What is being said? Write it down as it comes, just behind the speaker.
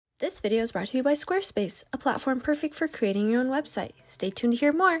This video is brought to you by Squarespace, a platform perfect for creating your own website. Stay tuned to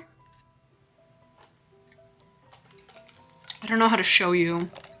hear more. I don't know how to show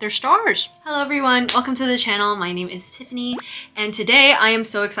you. They're stars. Hello everyone, welcome to the channel. My name is Tiffany, and today I am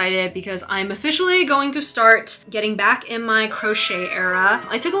so excited because I'm officially going to start getting back in my crochet era.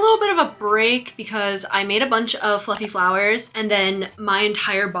 I took a little bit of a break because I made a bunch of fluffy flowers and then my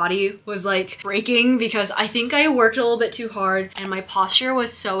entire body was like breaking because I think I worked a little bit too hard and my posture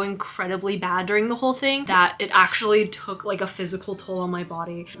was so incredibly bad during the whole thing that it actually took like a physical toll on my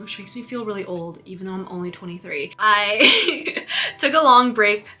body, which makes me feel really old even though I'm only 23. I took a long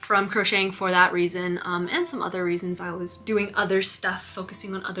break from crocheting for that reason, and some other reasons. I was doing other stuff,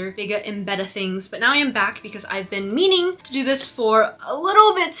 focusing on other bigger and better things, but now I am back because I've been meaning to do this for a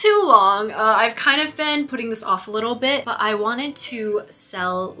little bit too long. I've kind of been putting this off a little bit, but I wanted to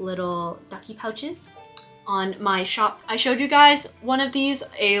sell little ducky pouches on my shop. I showed you guys one of these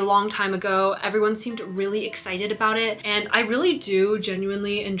a long time ago. Everyone seemed really excited about it, and I really do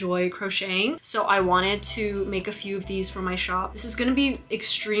genuinely enjoy crocheting, so I wanted to make a few of these for my shop. This is going to be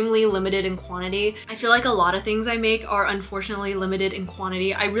extremely limited in quantity. I feel like a lot of things I make are unfortunately limited in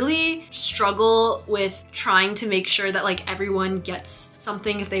quantity. I really struggle with trying to make sure that like everyone gets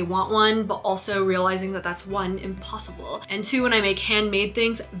something if they want one, but also realizing that that's one, impossible, and two, when I make handmade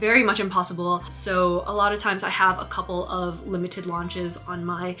things, very much impossible. So a lot of times I have a couple of limited launches on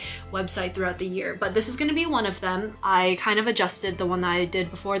my website throughout the year, but this is going to be one of them. I kind of adjusted the one that I did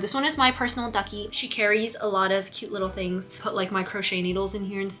before. This one is my personal Ducky. She carries a lot of cute little things. Put like my crochet needles in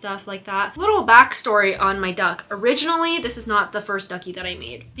here and stuff like that. Little backstory on my duck. Originally, this is not the first Ducky that I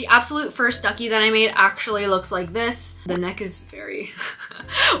made. The absolute first Ducky that I made actually looks like this. The neck is very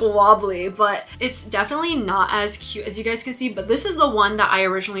wobbly, but it's definitely not as cute as you guys can see, but this is the one that I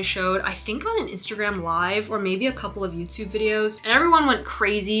originally showed, I think on an Instagram live or maybe a couple of YouTube videos, and everyone went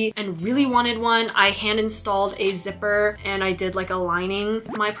crazy and really wanted one. I hand installed a zipper and I did like a lining.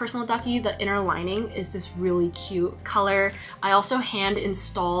 My personal Ducky, the inner lining is this really cute color. I also hand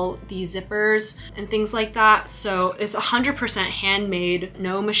install the zippers and things like that, so it's 100% handmade,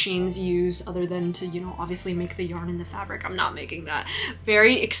 no machines used other than to, you know, obviously make the yarn and the fabric. I'm not making that.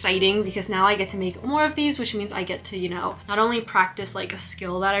 Very exciting because now I get to make more of these, which means I get to, you know, not only practice like a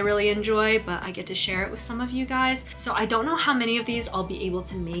skill that I really enjoy, but I get to share it with some of you guys. So I don't know how many of these I'll be able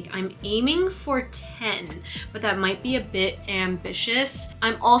to make. I'm aiming for 10, but that might be a bit ambitious.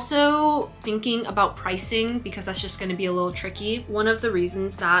 I'm also thinking about pricing because that's just going to be a little tricky. One of the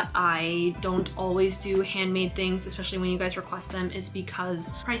reasons that I don't always do handmade things, especially when you guys request them, is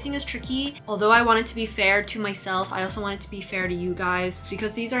because pricing is tricky. Although I want it to be fair to myself, I also want it to be fair to you guys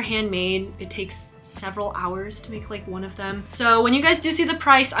because these are handmade. It takes several hours to make like one of them. So when you guys do see the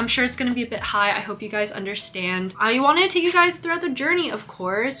price, I'm sure it's gonna be a bit high. I hope you guys understand. I wanted to take you guys throughout the journey, of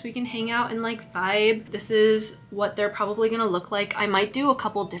course. We can hang out and like vibe. This is what they're probably gonna look like. I might do a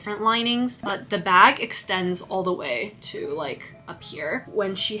couple different linings, but the bag extends all the way to like up here.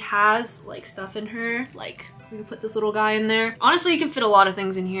 When she has like stuff in her, like we could put this little guy in there. Honestly, you can fit a lot of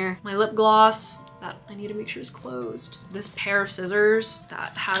things in here. My lip gloss that I need to make sure is closed. This pair of scissors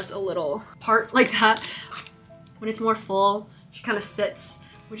that has a little part like that. When it's more full, she kind of sits,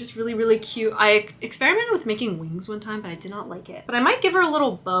 which is really, really cute. I experimented with making wings one time, but I did not like it. But I might give her a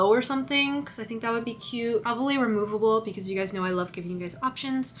little bow or something because I think that would be cute. Probably removable because you guys know I love giving you guys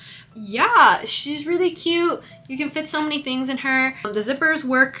options. Yeah, she's really cute. You can fit so many things in her. The zippers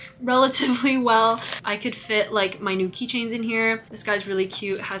work relatively well. I could fit like my new keychains in here. This guy's really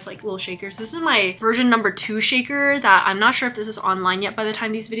cute. It has like little shakers. This is my version number 2 shaker that I'm not sure if this is online yet by the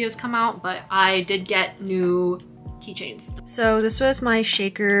time these videos come out, but I did get new keychains. So this was my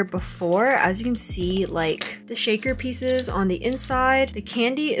shaker before. As you can see, like the shaker pieces on the inside, the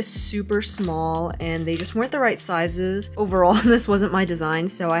candy is super small and they just weren't the right sizes. Overall, this wasn't my design,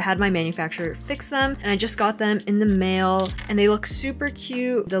 so I had my manufacturer fix them and I just got them in the mail and they look super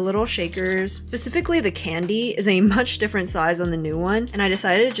cute. The little shakers, specifically the candy, is a much different size on the new one, and I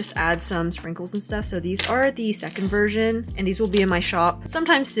decided to just add some sprinkles and stuff. So these are the second version and these will be in my shop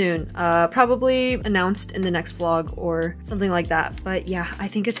sometime soon, probably announced in the next vlog or something like that. But yeah, I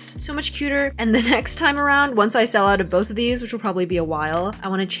think it's so much cuter, and the next time around, once I sell out of both of these, which will probably be a while, I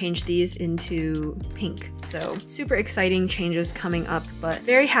want to change these into pink. So super exciting changes coming up, but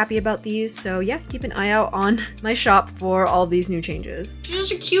very happy about these. So yeah, keep an eye out on my shop for all these new changes. She's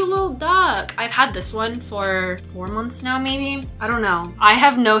just a cute little duck. I've had this one for 4 months now, maybe. I don't know. I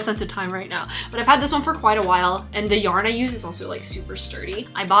have no sense of time right now, but I've had this one for quite a while, and the yarn I use is also like super sturdy.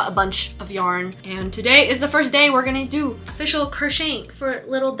 I bought a bunch of yarn, and today is the first day we're we're gonna do official crocheting for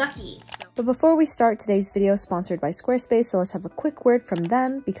little Ducky. But before we start, today's video is sponsored by Squarespace, so let's have a quick word from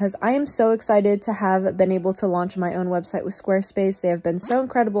them because I am so excited to have been able to launch my own website with Squarespace. They have been so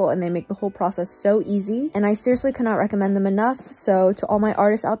incredible and they make the whole process so easy, and I seriously cannot recommend them enough. So to all my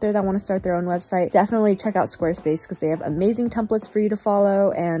artists out there that want to start their own website, definitely check out Squarespace because they have amazing templates for you to follow.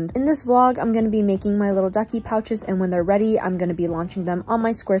 And in this vlog, I'm going to be making my little Ducky pouches, and when they're ready, I'm going to be launching them on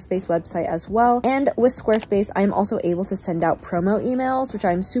my Squarespace website as well. And with Squarespace, I'm also able to send out promo emails, which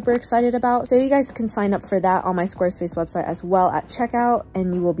I'm super excited about. So you guys can sign up for that on my Squarespace website as well at checkout,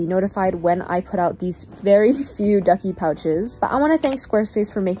 and you will be notified when I put out these very few Ducky pouches. But I want to thank Squarespace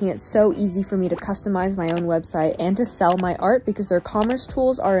for making it so easy for me to customize my own website and to sell my art because their commerce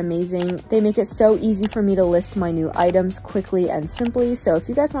tools are amazing. They make it so easy for me to list my new items quickly and simply. So if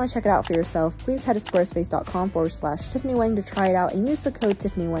you guys want to check it out for yourself, please head to squarespace.com/TiffanyWeng to try it out and use the code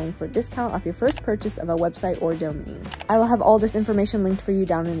TiffanyWeng for a discount off your first purchase of a website or domain. I will have all this information linked for you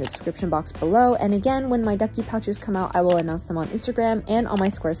down in the description box below. And again, when my Ducky pouches come out, I will announce them on Instagram and on my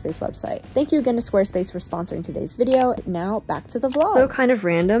Squarespace website. Thank you again to Squarespace for sponsoring today's video. Now back to the vlog. So kind of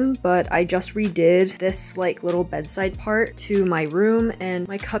random, but I just redid this like little bedside part to my room and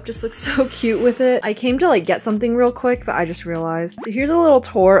my cup just looks so cute with it. I came to like get something real quick, but I just realized. So here's a little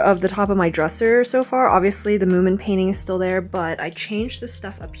tour of the top of my dresser so far. Obviously the Moomin painting is still there, but I changed the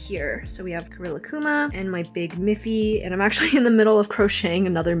stuff up here. So we have Gorilla Kuma and my big Miffy, and I'm actually in the middle of crocheting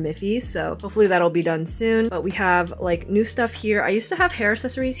another Miffy, so hopefully that'll be done soon. But we have like new stuff here. I used to have hair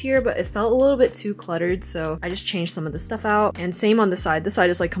accessories here, but it felt a little bit too cluttered, so I just changed some of the stuff out. And same on the side. This side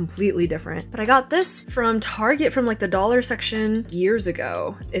is like completely different. But I got this from Target from like the dollar section years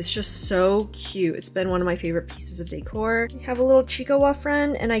ago. It's just so cute. It's been one of my favorite pieces of decor. We have a little Chihuahua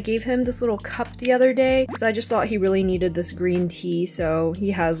friend, and I gave him this little cup the other day because I just thought he really needed this green tea, so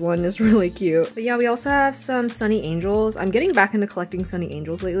he has one. It's really cute. But yeah, we also have some Sunny Angels. I'm getting back into collecting Sunny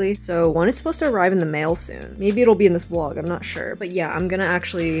Angels lately, so one is supposed to arrive in the mail soon. Maybe it'll be in this vlog, I'm not sure. But yeah, I'm gonna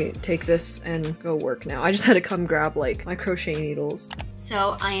actually take this and go work now. I just had to come grab like my crochet needles.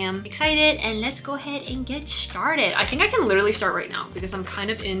 So I am excited, and let's go ahead and get started. I think I can literally start right now because I'm kind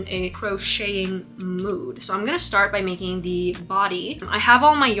of in a crocheting mood. So I'm gonna start by making the body. I have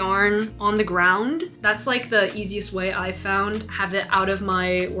all my yarn on the ground. That's like the easiest way I found. Have it out of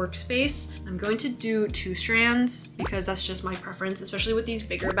my workspace. I'm going to do 2 strands because that's just my preference, especially with these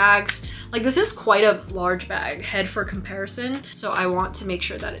bigger bags. Like this is quite a large bag, head for comparison. So I want to make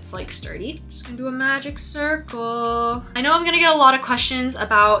sure that it's like sturdy. Just gonna do a magic circle. I know I'm gonna get a lot of questions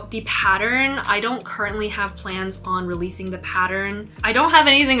about the pattern. I don't currently have plans on releasing the pattern. I don't have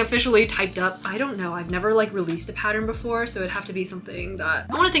anything officially typed up. I don't know, I've never like released a pattern before, so it'd have to be something that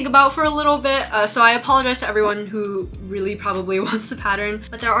I want to think about for a little bit. So I apologize to everyone who really probably wants the pattern,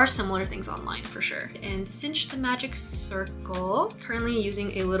 but there are similar things online for sure. And cinch the magic circle. Currently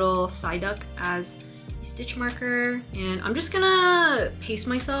using a little side duck as a stitch marker, and I'm just gonna pace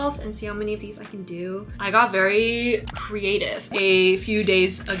myself and see how many of these I can do. I got very creative a few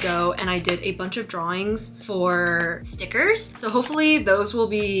days ago and I did a bunch of drawings for stickers, so hopefully those will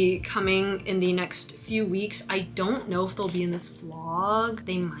be coming in the next few weeks. I don't know if they'll be in this vlog.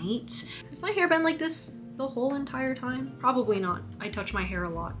 They might. Has my hair been like this the whole entire time? Probably not. I touch my hair a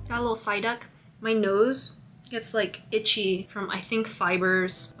lot. Got a little side duck. My nose gets like itchy from I think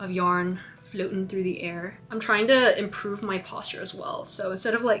fibers of yarn floating through the air. I'm trying to improve my posture as well. So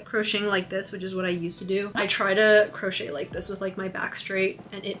instead of like crocheting like this, which is what I used to do, I try to crochet like this with like my back straight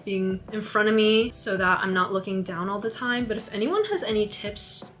and it being in front of me so that I'm not looking down all the time. But if anyone has any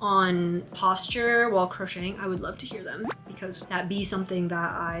tips on posture while crocheting, I would love to hear them because that'd be something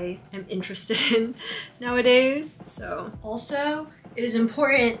that I am interested in nowadays. So also, it is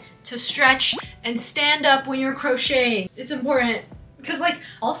important to stretch and stand up when you're crocheting. It's important. Because like,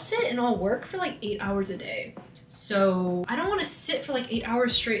 I'll sit and I'll work for like 8 hours a day. So I don't want to sit for like 8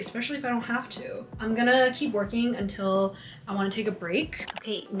 hours straight, especially if I don't have to. I'm gonna keep working until I want to take a break.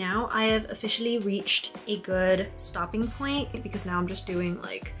 Okay, now I have officially reached a good stopping point because now I'm just doing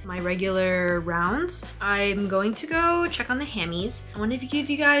like my regular rounds. I'm going to go check on the hammies. I want to give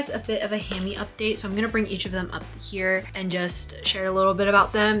you guys a bit of a hammy update. So I'm gonna bring each of them up here and just share a little bit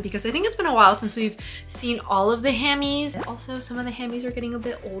about them because I think it's been a while since we've seen all of the hammies. Also, some of the hammies are getting a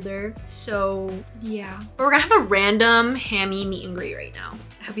bit older. So yeah, but we're gonna have a random hammy meet and greet right now.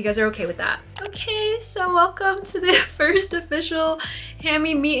 I hope you guys are okay with that. Okay, so welcome to the first official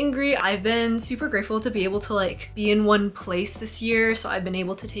hammy meet and greet. I've been super grateful to be able to like be in one place this year, so I've been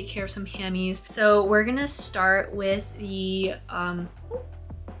able to take care of some hammies. So we're gonna start with the it's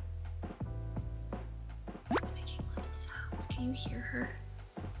making little sounds. Can you hear her?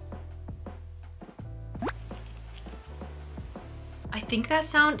 I think that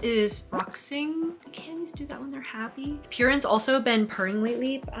sound is boxing. Hammies do that when they're happy. Purin's also been purring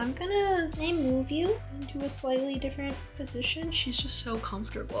lately, but I'm gonna move you into a slightly different position. She's just so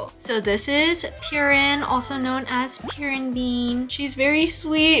comfortable. So this is Purin, also known as Purin Bean. She's very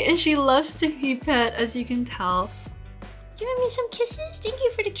sweet and she loves to be pet, as you can tell. Giving me some kisses. Thank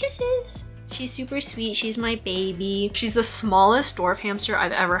you for the kisses. She's super sweet. She's my baby. She's the smallest dwarf hamster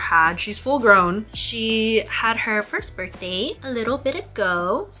I've ever had. She's full grown. She had her first birthday a little bit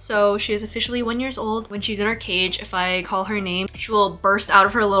ago. So she is officially 1 year old. When she's in her cage, if I call her name, she will burst out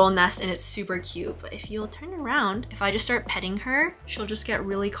of her little nest and it's super cute. But if you'll turn around, if I just start petting her, she'll just get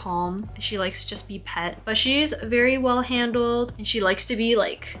really calm. She likes to just be pet. But she's very well handled and she likes to be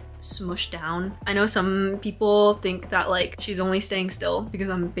like smushed down. I know some people think that like she's only staying still because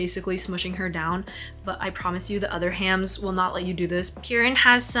I'm basically smushing her down, but I promise you the other hams will not let you do this. Purin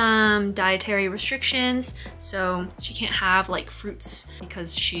has some dietary restrictions, so she can't have like fruits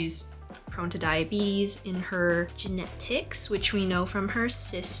because she's prone to diabetes in her genetics, which we know from her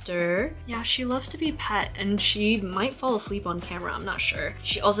sister. Yeah, she loves to be pet and she might fall asleep on camera, I'm not sure.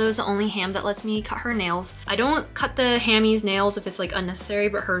 She also is the only ham that lets me cut her nails. I don't cut the hammy's nails if it's like unnecessary,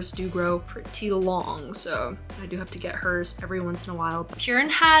 but hers do grow pretty long, so I do have to get hers every once in a while. Purin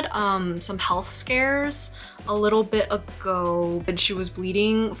had some health scares a little bit ago and she was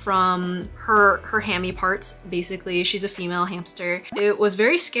bleeding from her hammy parts. Basically, she's a female hamster. It was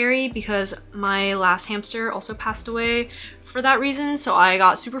very scary because my last hamster also passed away for that reason, so I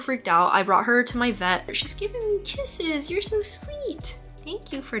got super freaked out. I brought her to my vet. She's giving me kisses. You're so sweet.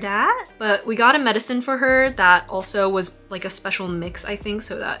 Thank you for that. But we got a medicine for her that also was like a special mix, I think,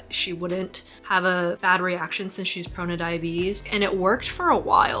 so that she wouldn't have a bad reaction since she's prone to diabetes. And it worked for a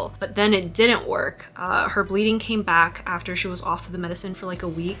while, but then it didn't work. Her bleeding came back after she was off of the medicine for like a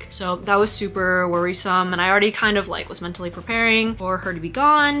week. So that was super worrisome. And I already kind of like was mentally preparing for her to be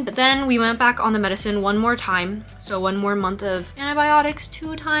gone. But then we went back on the medicine one more time. So 1 more month of antibiotics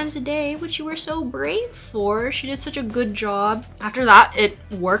 2 times a day, which you were so brave for. She did such a good job. After that, it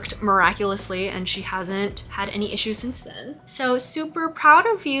worked miraculously and she hasn't had any issues since then. So super proud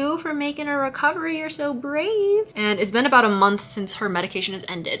of you for making a recovery. You're so brave. And it's been about a month since her medication has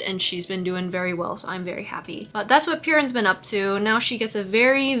ended and she's been doing very well, so I'm very happy. But that's what Purin's been up to. Now she gets a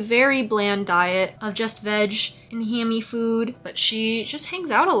very, very bland diet of just veg and hammy food, but she just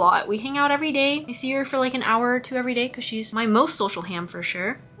hangs out a lot. We hang out every day. I see her for like an hour or 2 every day because she's my most social ham for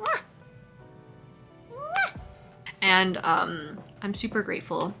sure. And I'm super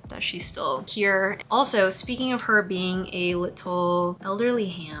grateful that she's still here. Also, speaking of her being a little elderly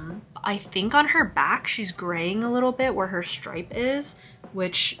ham, I think on her back she's graying a little bit where her stripe is,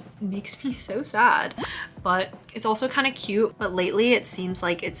 which makes me so sad. But it's also kind of cute, but lately it seems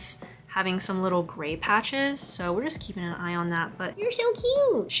like it's having some little gray patches, so we're just keeping an eye on that. But you're so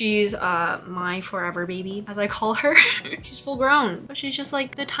cute. She's my forever baby, as I call her. She's full grown, but she's just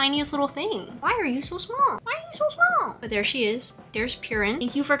like the tiniest little thing. Why are you so small? Why are you so small? But there she is. There's Purin.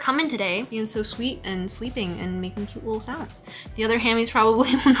 Thank you for coming today, being so sweet and sleeping and making cute little sounds. The other hammies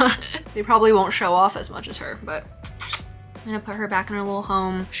probably will not, they probably won't show off as much as her, but I'm gonna put her back in her little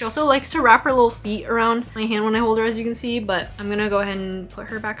home. She also likes to wrap her little feet around my hand when I hold her, as you can see, but I'm gonna go ahead and put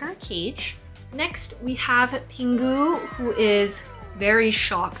her back in her cage. Next, we have Pingu, who is very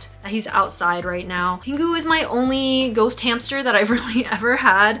shocked that he's outside right now. Pingu is my only ghost hamster that I've really ever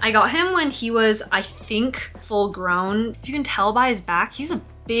had. I got him when he was, I think, full grown. You can tell by his back, he's a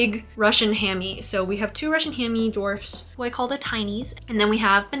big Russian hammy. So we have 2 Russian hammy dwarfs, who I call the tinies, and then we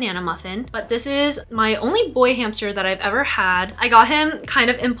have Banana Muffin. But this is my only boy hamster that I've ever had. I got him kind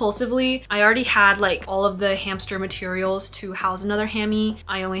of impulsively. I already had like all of the hamster materials to house another hammy.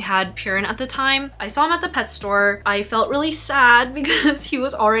 I only had Purin at the time. I saw him at the pet store. I felt really sad because he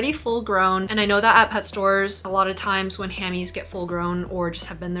was already full grown. And I know that at pet stores, a lot of times when hammies get full grown or just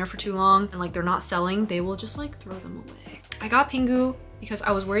have been there for too long and like they're not selling, they will just like throw them away. I got Pingu because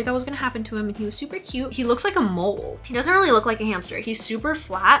I was worried that was gonna happen to him, and he was super cute. He looks like a mole. He doesn't really look like a hamster. He's super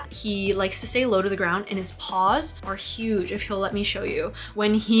flat. He likes to stay low to the ground, and his paws are huge, if he'll let me show you.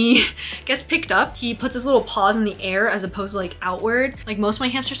 When he gets picked up, he puts his little paws in the air as opposed to like outward. Like most of my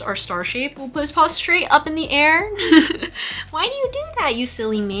hamsters are star-shaped. He'll put his paws straight up in the air. Why do you do that, you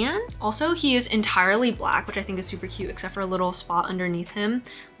silly man? Also, he is entirely black, which I think is super cute, except for a little spot underneath him.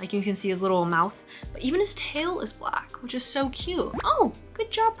 Like you can see his little mouth, but even his tail is black, which is so cute. Oh, Oh,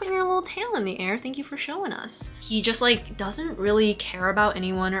 good job putting your little tail in the air. Thank you for showing us. He just like doesn't really care about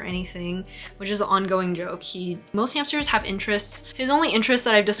anyone or anything, which is an ongoing joke. Most hamsters have interests. His only interest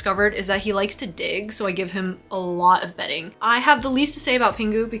that I've discovered is that he likes to dig, so I give him a lot of bedding. I have the least to say about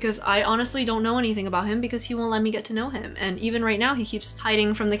Pingu because I honestly don't know anything about him because he won't let me get to know him. And even right now, he keeps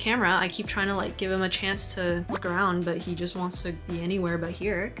hiding from the camera. I keep trying to like give him a chance to look around, but he just wants to be anywhere but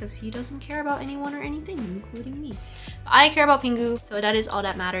here because he doesn't care about anyone or anything, including me. But I care about Pingu, so that is all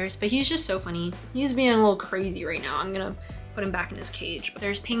that matters. But he's just so funny. He's being a little crazy right now. I'm gonna put him back in his cage. But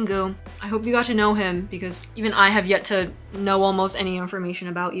there's Pingu. I hope you got to know him because even I have yet to know almost any information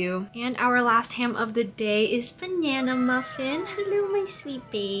about you. And our last ham of the day is Banana Muffin. Hello, my sweet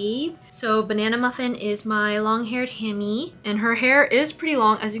babe. So Banana Muffin is my long-haired hammy, and her hair is pretty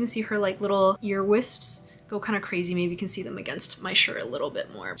long. As you can see, her like little ear wisps go kind of crazy. Maybe you can see them against my shirt a little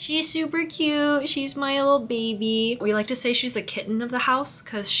bit more. She's super cute. She's my little baby. We like to say she's the kitten of the house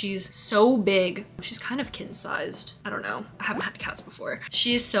because she's so big. She's kind of kitten sized. I don't know. I haven't had cats before.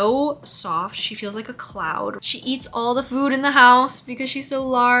 She is so soft. She feels like a cloud. She eats all the food in the house because she's so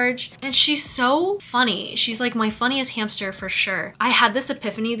large. And she's so funny. She's like my funniest hamster for sure. I had this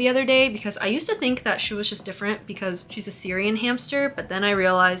epiphany the other day because I used to think that she was just different because she's a Syrian hamster, but then I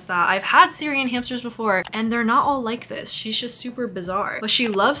realized that I've had Syrian hamsters before and they're not all like this. She's just super bizarre. But she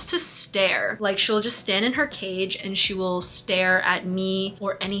loves to stare. Like she'll just stand in her cage and she will stare at me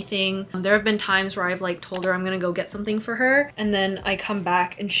or anything. There have been times where I've like told her I'm gonna go get something for her and then I come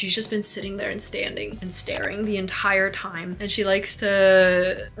back and she's just been sitting there and standing and staring the entire time. And she likes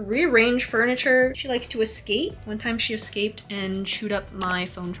to rearrange furniture. She likes to escape. One time she escaped and chewed up my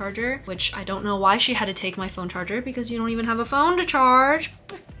phone charger, which I don't know why she had to take my phone charger because you don't even have a phone to charge.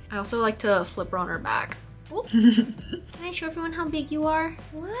 I also like to flip her on her back. Can I show everyone how big you are?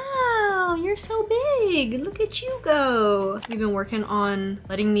 Wow, you're so big. Look at you go. We've been working on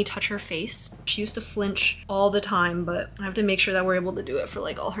letting me touch her face. She used to flinch all the time, but I have to make sure that we're able to do it for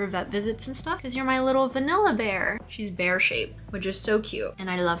like all her vet visits and stuff because you're my little vanilla bear. She's bear shaped, which is so cute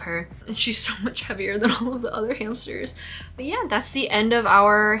and I love her. And she's so much heavier than all of the other hamsters. But yeah, that's the end of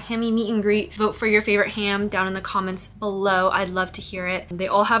our hammy meet and greet. Vote for your favorite ham down in the comments below. I'd love to hear it. They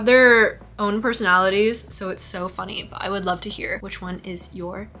all have their own personalities, so it's so funny, but I would love to hear which one is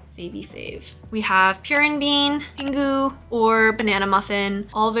your baby fave. We have Pure and Bean, Pingu, or Banana Muffin,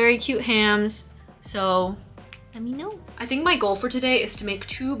 all very cute hams, so let me know. I think my goal for today is to make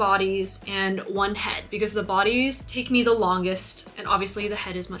 2 bodies and 1 head because the bodies take me the longest and obviously the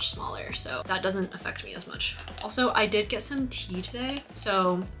head is much smaller, so that doesn't affect me as much. Also, I did get some tea today,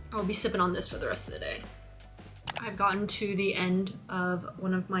 so I'll be sipping on this for the rest of the day. I've gotten to the end of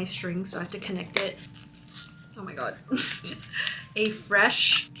one of my strings, so I have to connect it. Oh my god. A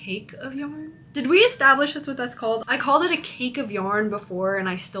fresh cake of yarn? Did we establish that's what that's called? I called it a cake of yarn before and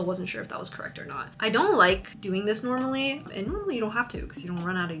I still wasn't sure if that was correct or not. I don't like doing this normally, and normally you don't have to because you don't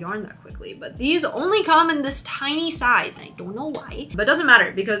run out of yarn that quickly, but these only come in this tiny size and I don't know why. But it doesn't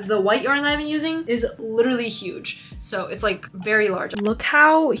matter because the white yarn that I've been using is literally huge. So it's like very large. Look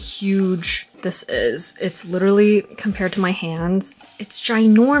how huge this is. It's literally, compared to my hands, it's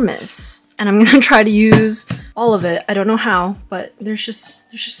ginormous. And I'm gonna try to use all of it. I don't know how, but there's just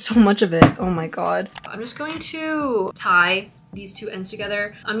so much of it. Oh my god. I'm just going to tie these 2 ends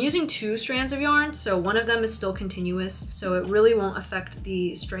together. I'm using 2 strands of yarn, so one of them is still continuous, so it really won't affect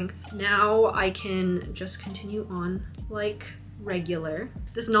the strength. Now I can just continue on like regular.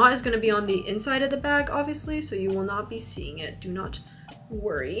 This knot is gonna be on the inside of the bag, obviously, so you will not be seeing it. Do not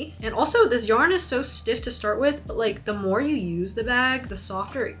worry. And also this yarn is so stiff to start with, but like the more you use the bag, the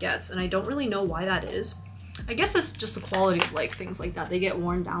softer it gets, and I don't really know why that is. I guess that's just the quality of like things like that. They get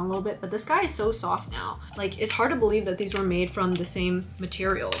worn down a little bit, but this guy is so soft now. Like it's hard to believe that these were made from the same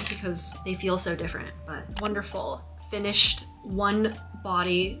material because they feel so different, but wonderful. Finished 1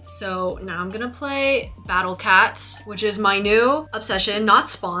 body. So now I'm gonna play Battle Cats, which is my new obsession, not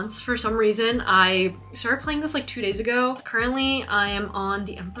spawns. For some reason, I started playing this like 2 days ago. Currently, I am on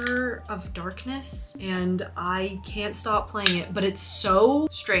the Emperor of Darkness and I can't stop playing it, but it's so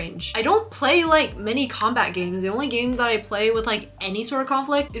strange. I don't play like many combat games. The only game that I play with like any sort of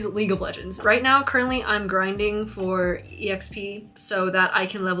conflict is League of Legends. Right now, currently I'm grinding for EXP so that I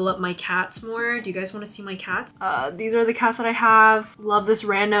can level up my cats more. Do you guys want to see my cats? These are the cats that I have. Love this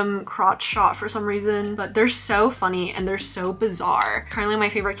random crotch shot for some reason, but they're so funny and they're so bizarre. Currently my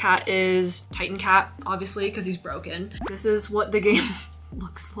favorite cat is Titan Cat, obviously, because he's broken. This is what the game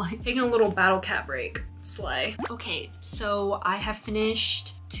looks like. Taking a little battle cat break. Slay. Okay, so I have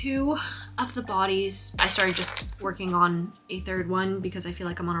finished 2 of the bodies. I started just working on a third one because I feel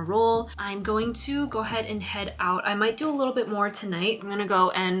like I'm on a roll. I'm going to go ahead and head out. I might do a little bit more tonight. I'm gonna go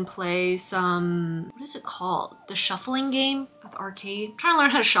and play some, what is it called? The shuffling game at the arcade. I'm trying to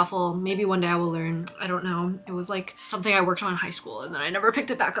learn how to shuffle. Maybe one day I will learn. I don't know. It was like something I worked on in high school and then I never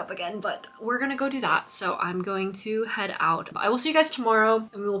picked it back up again, but we're gonna go do that. So I'm going to head out. I will see you guys tomorrow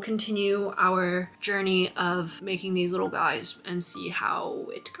and we will continue our journey of making these little guys and see how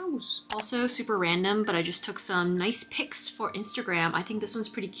it goes. Also super random, but I just took some nice pics for Instagram. I think this one's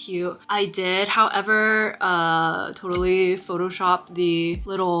pretty cute. I did, however, totally Photoshop the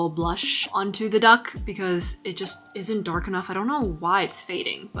little blush onto the duck because it just isn't dark enough. I don't know why it's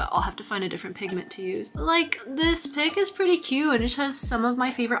fading, but I'll have to find a different pigment to use. But like, this pic is pretty cute and it has some of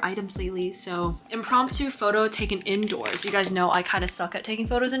my favorite items lately. So impromptu photo taken indoors. You guys know I kind of suck at taking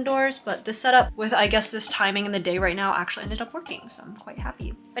photos indoors, but this setup with, I guess, this timing in the day right now actually ended up working. So I'm quite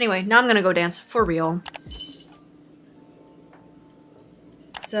happy. Anyway, now I'm gonna go dance for real.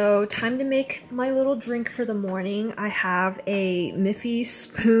 So time to make my little drink for the morning. I have a Miffy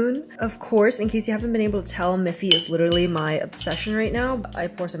spoon. Of course, in case you haven't been able to tell, Miffy is literally my obsession right now. I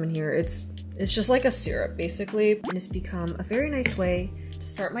pour some in here. It's just like a syrup basically. And it's become a very nice way to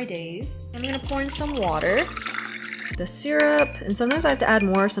start my days. I'm gonna pour in some water, the syrup, and sometimes I have to add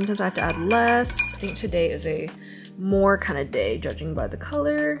more, sometimes I have to add less. I think today is a more kind of day, judging by the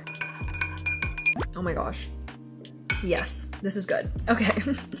color. Oh my gosh. Yes, this is good. Okay.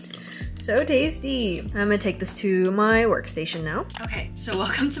 So tasty. I'm gonna take this to my workstation now. Okay, so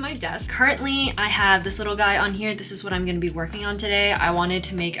welcome to my desk. Currently, I have this little guy on here. This is what I'm gonna be working on today. I wanted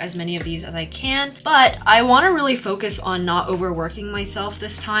to make as many of these as I can, but I wanna really focus on not overworking myself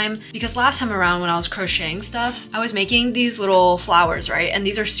this time because last time around when I was crocheting stuff, I was making these little flowers, right? And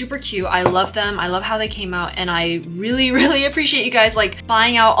these are super cute. I love them. I love how they came out and I really, really appreciate you guys like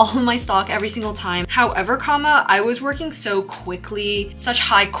buying out all of my stock every single time. However, I was working so quickly, such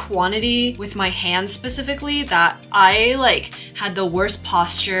high quantity with my hands specifically that I like had the worst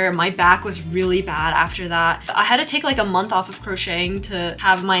posture. My back was really bad after that. I had to take like a month off of crocheting to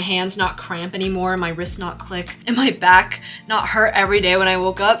have my hands not cramp anymore, my wrists not click, and my back not hurt every day when I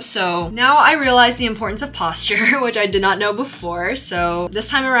woke up. So now I realize the importance of posture, which I did not know before. So this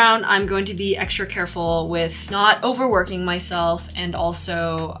time around, I'm going to be extra careful with not overworking myself. And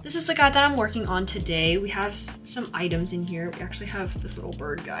also, this is the guy that I'm working on today. We have some items in here. We actually have this little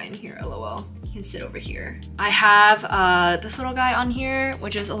bird guy in here. LOL. You can sit over here. I have this little guy on here,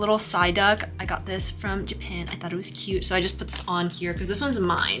 which is a little side duck. I got this from Japan. I thought it was cute, so I just put this on here because this one's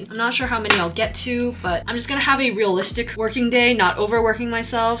mine. I'm not sure how many I'll get to, but I'm just gonna have a realistic working day, not overworking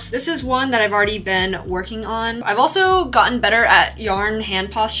myself. This is one that I've already been working on. I've also gotten better at yarn hand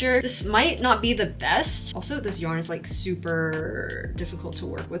posture. This might not be the best. Also, this yarn is like super difficult to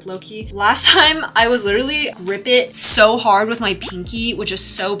work with, low-key. Last time, I was literally grip it so hard with my pinky, which is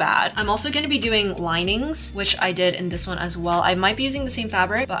so bad. I'm also gonna be doing linings, which I did in this one as well. I might be using the same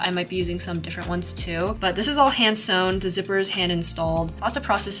fabric, but I might be using some different ones too. But this is all hand sewn, the zipper is hand installed. Lots of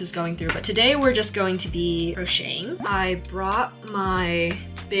processes going through, but today we're just going to be crocheting. I brought my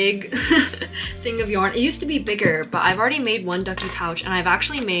big thing of yarn. It used to be bigger, but I've already made one ducky pouch and I've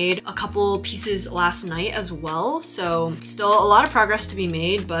actually made a couple pieces last night as well. So still a lot of progress to be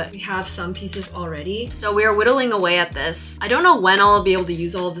made, but we have some pieces already. So we are whittling away at this. I don't know when I'll be able to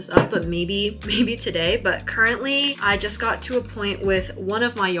use all of this up, but maybe today. But currently I just got to a point with one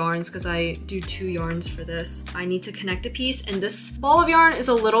of my yarns because I do 2 yarns for this. I need to connect a piece and this ball of yarn is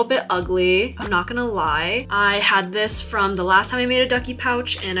a little bit ugly. I'm not gonna lie. I had this from the last time I made a ducky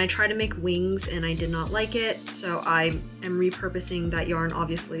pouch and I tried to make wings and I did not like it. So I am repurposing that yarn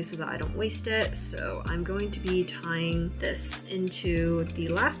obviously so that I don't waste it. So I'm going to be tying this into the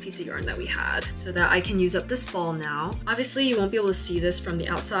last piece of yarn that we had so that I can use up this ball now. Obviously you won't be able to see this from the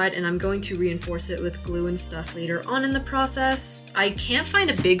outside and I'm going to reinforce it with glue and stuff later on in the process. I can't find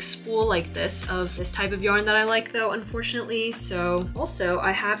a big spool like this of this type of yarn that I like though, unfortunately. So also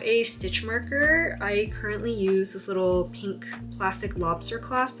I have a stitch marker. I currently use this little pink plastic lobster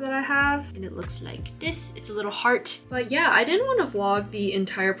clasp that I have and it looks like this. It's a little heart. But yeah, I didn't want to vlog the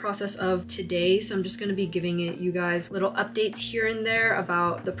entire process of today, so I'm just going to be giving you guys little updates here and there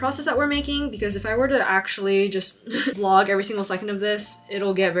about the process that we're making, because if I were to actually just vlog every single second of this,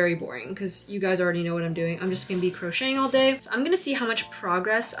 it'll get very boring because you guys already know what I'm doing. I'm just going to be crocheting all day. So I'm going to see how much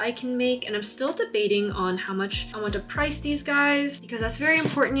progress I can make, and I'm still debating on how much I want to price these guys because that's very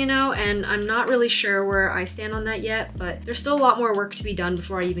important, you know, and I'm not really sure where I stand on that yet, but there's still a lot more work to be done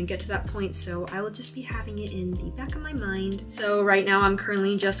before I even get to that point, so I will just be having it in the back of my mind mind. So right now I'm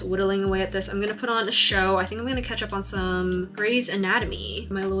currently just whittling away at this. I'm gonna put on a show. I think I'm gonna catch up on some Grey's Anatomy.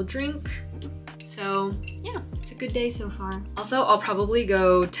 My little drink. So yeah, it's a good day so far. Also, I'll probably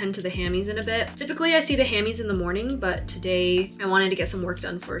go tend to the hammies in a bit. Typically I see the hammies in the morning, but today I wanted to get some work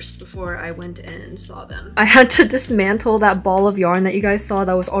done first before I went and saw them. I had to dismantle that ball of yarn that you guys saw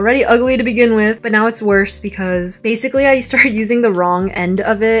that was already ugly to begin with, but now it's worse because basically I started using the wrong end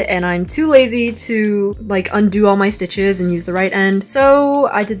of it and I'm too lazy to like undo all my stitches and use the right end. So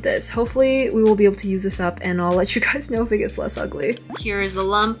I did this. Hopefully we will be able to use this up and I'll let you guys know if it gets less ugly. Here is the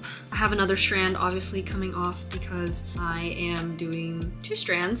lump. I have another strand obviously coming off because I am doing 2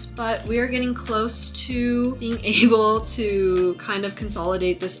 strands, but we are getting close to being able to kind of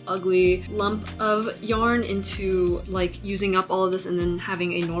consolidate this ugly lump of yarn into like using up all of this and then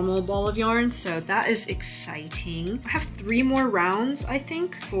having a normal ball of yarn. So that is exciting. I have 3 more rounds, I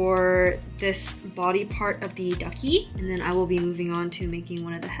think, for this body part of the ducky, and then I will be moving on to making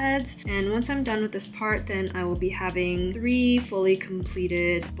one of the heads. And once I'm done with this part, then I will be having 3 fully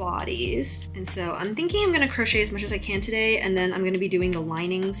completed bodies. And so I'm thinking I'm gonna crochet as much as I can today, and then I'm gonna be doing the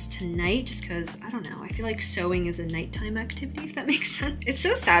linings tonight just because, I don't know, I feel like sewing is a nighttime activity, if that makes sense. It's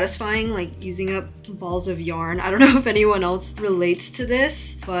so satisfying, like using up balls of yarn. I don't know if anyone else relates to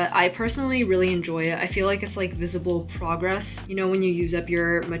this, but I personally really enjoy it. I feel like it's like visible progress, you know, when you use up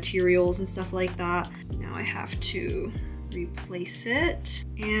your materials and stuff like that. Now I have to replace it,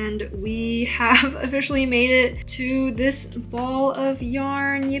 and we have officially made it to this ball of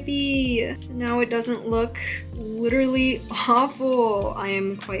yarn. Yippee! So now it doesn't look literally awful. I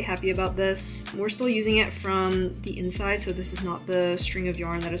am quite happy about this. We're still using it from the inside, so this is not the string of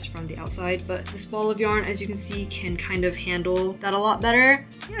yarn that is from the outside, but this ball of yarn, as you can see, can kind of handle that a lot better.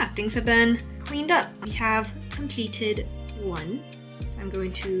 Yeah, things have been cleaned up. We have completed 1. So I'm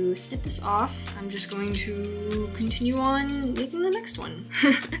going to snip this off. I'm just going to continue on making the next one.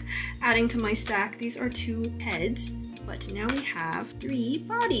 Adding to my stack, these are 2 heads, but now we have 3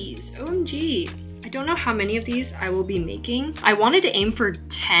 bodies. OMG. I don't know how many of these I will be making. I wanted to aim for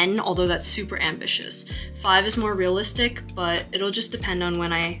 10, although that's super ambitious. 5 is more realistic, but it'll just depend on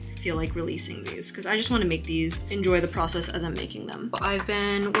when I feel like releasing these, because I just want to make these, enjoy the process as I'm making them. I've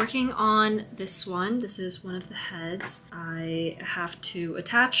been working on this one. This is one of the heads. I have to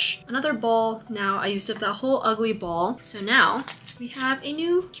attach another ball. Now I used up that whole ugly ball, so now we have a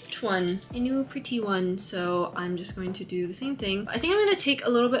new cute one, a new pretty one. So I'm just going to do the same thing. I think I'm going to take a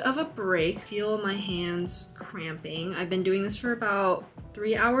little bit of a break. Feel my hands cramping. I've been doing this for about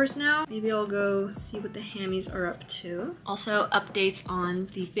 3 hours now. Maybe I'll go see what the hammies are up to. Also, updates on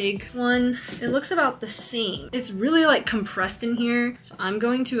the big one. It looks about the same. It's really like compressed in here, so I'm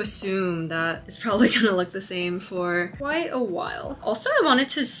going to assume that it's probably gonna look the same for quite a while. Also, I wanted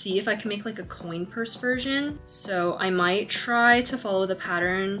to see if I can make like a coin purse version, so I might try to follow the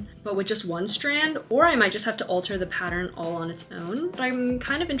pattern but with just 1 strand, or I might just have to alter the pattern all on its own. But I'm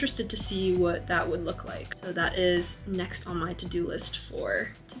kind of interested to see what that would look like. So that is next on my to-do list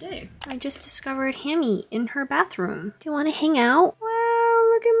for today. I just discovered Hammy in her bathroom. Do you want to hang out? Wow,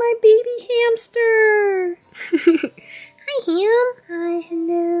 look at my baby hamster. Hi, Ham. Hi,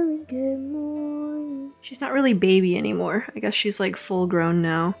 hello, and good morning. She's not really baby anymore. I guess she's like full grown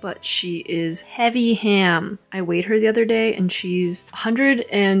now, but she is heavy ham. I weighed her the other day and she's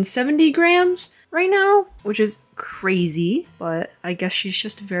 170 grams right now, which is crazy, but I guess she's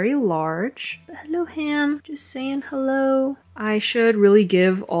just very large. But hello, Ham. Just saying hello. I should really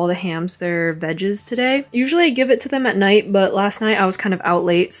give all the hams their veggies today. Usually I give it to them at night, but last night I was kind of out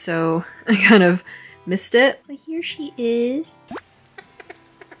late, so I kind of missed it. But here she is.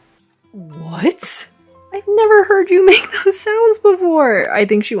 What? I've never heard you make those sounds before. I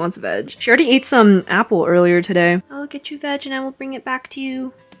think she wants veg. She already ate some apple earlier today. I'll get you veg and I will bring it back to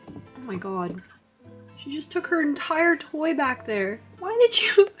you. Oh my god. She just took her entire toy back there. Why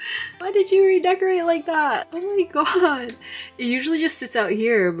did you redecorate like that? Oh my god. It usually just sits out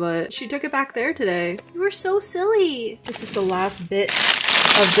here, but she took it back there today. You were so silly. This is the last bit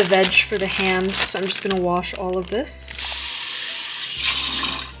of the veg for the hams, so I'm just gonna wash all of this.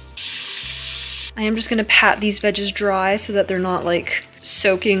 I am just gonna pat these veggies dry so that they're not like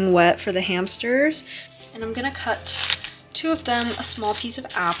soaking wet for the hamsters. And I'm gonna cut 2 of them a small piece of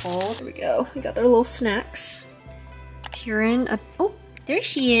apple. There we go. We got their little snacks. Piran, oh, there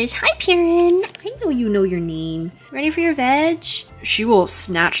she is. Hi, Piran. I know you know your name. Ready for your veg? She will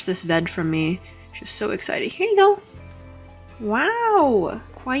snatch this veg from me. She's so excited. Here you go. Wow,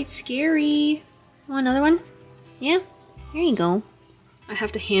 quite scary. Want another one? Yeah, here you go. I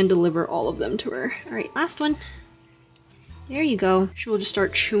have to hand deliver all of them to her. All right, last one. There you go. She will just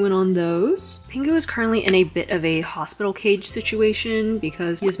start chewing on those. Pingu is currently in a bit of a hospital cage situation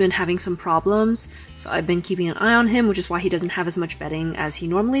because he has been having some problems. So I've been keeping an eye on him, which is why he doesn't have as much bedding as he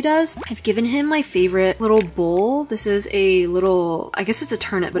normally does. I've given him my favorite little bowl. This is a little, I guess it's a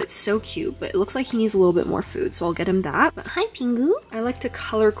turnip, but it's so cute. But it looks like he needs a little bit more food, so I'll get him that. But hi, Pingu. I like to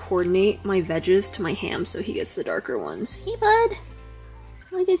color coordinate my veggies to my ham so he gets the darker ones. Hey, bud.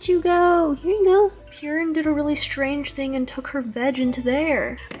 Look at you go. Here you go. Purin did a really strange thing and took her veg into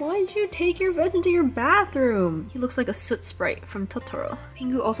there. Why'd you take your veg into your bathroom? He looks like a soot sprite from Totoro.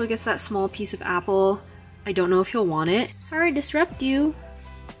 Pingu also gets that small piece of apple. I don't know if he'll want it. Sorry to disrupt you.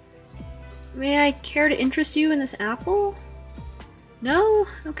 May I care to interest you in this apple? No?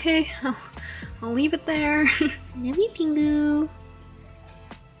 Okay. I'll leave it there. Love you, Pingu.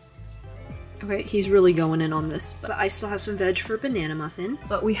 Okay, he's really going in on this, but I still have some veg for banana muffin.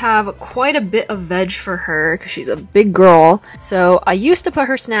 But we have quite a bit of veg for her because she's a big girl. So I used to put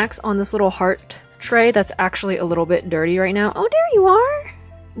her snacks on this little heart tray that's actually a little bit dirty right now. Oh, there you are!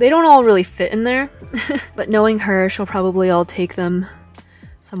 They don't all really fit in there, but knowing her, she'll probably all take them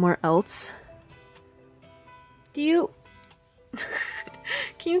somewhere else. Do you...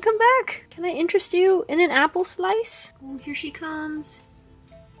 Can you come back? Can I interest you in an apple slice? Oh, here she comes.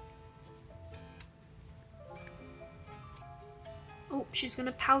 Oh, she's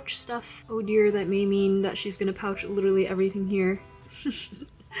gonna pouch stuff. Oh dear, that may mean that she's gonna pouch literally everything here.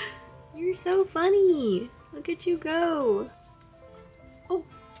 You're so funny. Look at you go. Oh.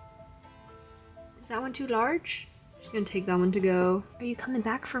 Is that one too large? I'm just gonna take that one to go. Are you coming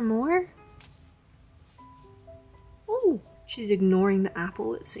back for more? Oh, she's ignoring the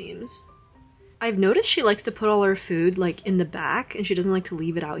apple, it seems. I've noticed she likes to put all her food like in the back and she doesn't like to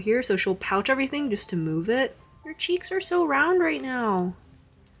leave it out here, so she'll pouch everything just to move it. Your cheeks are so round right now.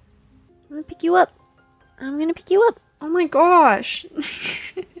 I'm gonna pick you up. I'm gonna pick you up. Oh my gosh.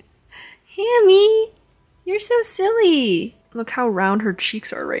 Hammy, you're so silly. Look how round her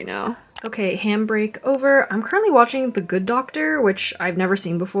cheeks are right now. Okay, handbrake over. I'm currently watching The Good Doctor, which I've never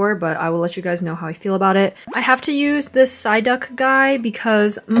seen before, but I will let you guys know how I feel about it. I have to use this Psyduck guy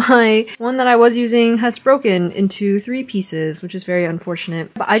because my one that I was using has broken into 3 pieces, which is very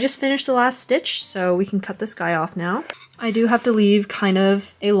unfortunate. But I just finished the last stitch, so we can cut this guy off now. I do have to leave kind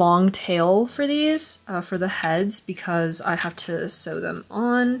of a long tail for these, for the heads, because I have to sew them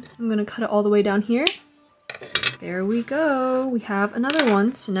on. I'm gonna cut it all the way down here. There we go. We have another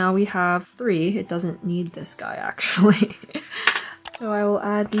one. So now we have 3. It doesn't need this guy actually. So I will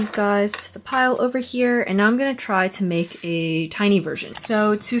add these guys to the pile over here, and now I'm gonna try to make a tiny version.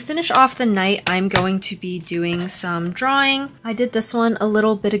 So to finish off the night, I'm going to be doing some drawing. I did this one a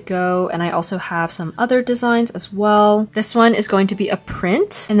little bit ago, and I also have some other designs as well. This one is going to be a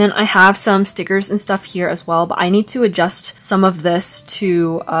print, and then I have some stickers and stuff here as well, but I need to adjust some of this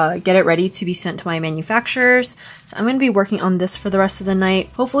to get it ready to be sent to my manufacturers. So I'm going to be working on this for the rest of the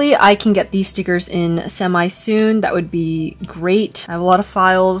night. Hopefully I can get these stickers in semi soon. That would be great. I have a lot of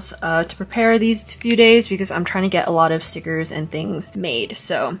files to prepare these few days because I'm trying to get a lot of stickers and things made.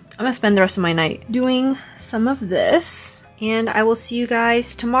 So I'm gonna spend the rest of my night doing some of this. And I will see you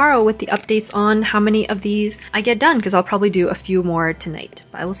guys tomorrow with the updates on how many of these I get done, because I'll probably do a few more tonight.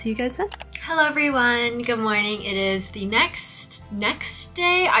 But I will see you guys then. Hello everyone, good morning. It is the next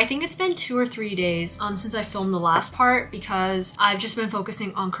day. I think it's been 2 or 3 days since I filmed the last part because I've just been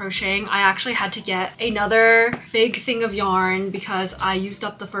focusing on crocheting. I actually had to get another big thing of yarn because I used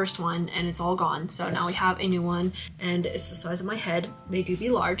up the first one and it's all gone. So now we have a new one and it's the size of my head. They do be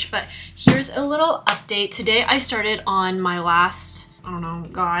large, but here's a little update. Today I started on my last, I don't know,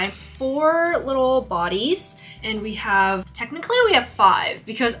 guy. 4 little bodies, and technically we have 5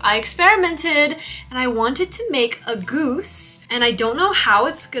 because I experimented and I wanted to make a goose and I don't know how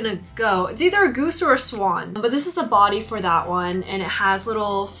it's gonna go. It's either a goose or a swan, but this is the body for that one and it has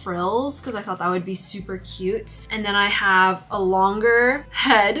little frills because I thought that would be super cute. And then I have a longer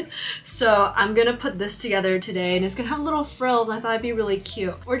head, so I'm gonna put this together today and it's gonna have little frills. I thought it'd be really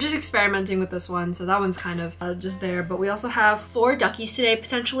cute. We're just experimenting with this one, so that one's kind of just there. But we also have 4 duckies today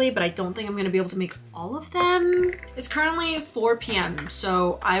potentially, but I don't think I'm gonna be able to make all of them. It's currently 4 p.m.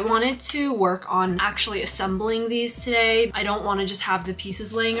 so I wanted to work on actually assembling these today. I don't want to just have the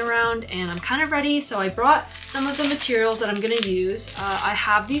pieces laying around, and I'm kind of ready, so I brought some of the materials that I'm gonna use. I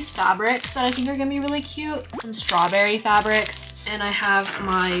have these fabrics that I think are gonna be really cute, some strawberry fabrics, and I have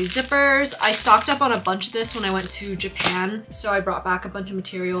my zippers. I stocked up on a bunch of this when I went to Japan, so I brought back a bunch of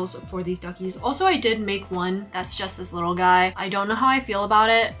materials for these duckies. Also, I did make one that's just this little guy. I don't know how I feel about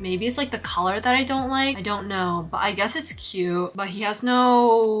it. Maybe it's like the color that I don't like. I don't know, but I guess it's cute, but he has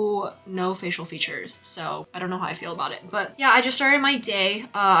no facial features. So I don't know how I feel about it, but yeah, I just started my day.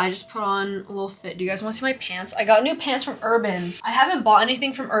 I just put on a little fit. Do you guys want to see my pants? I got new pants from Urban. I haven't bought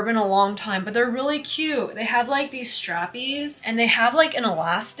anything from Urban in a long time, but they're really cute. They have like these strappies and they have like an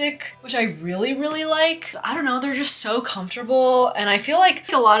elastic, which I really like. I don't know, they're just so comfortable. And I feel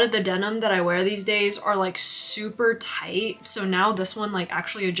like a lot of the denim that I wear these days are like super tight. So now this one like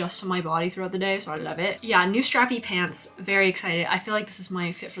actually adjusts to my body throughout the day, so I love it. Yeah, new strappy pants, very excited. I feel like this is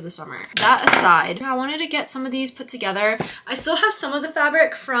my fit for the summer. That aside, yeah, I wanted to get some of these put together. I still have some of the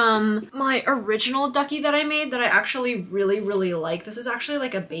fabric from my original Ducky that I made that I actually really like. This is actually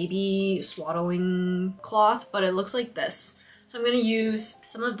like a baby swaddling cloth, but it looks like this. So I'm gonna use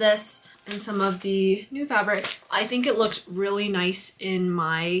some of this and some of the new fabric. I think it looks really nice in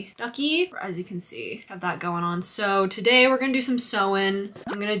my Ducky, as you can see, have that going on. So today we're gonna do some sewing.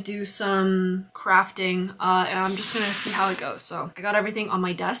 I'm gonna do some crafting, and I'm just gonna see how it goes. So I got everything on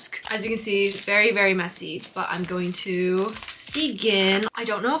my desk. As you can see, very messy, but I'm going to begin. I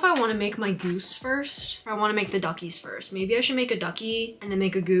don't know if I want to make my goose first or I want to make the duckies first. Maybe I should make a ducky and then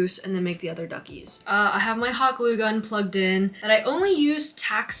make a goose and then make the other duckies. I have my hot glue gun plugged in that I only use to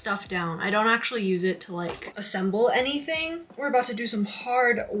tack stuff down. I don't actually use it to like assemble anything. We're about to do some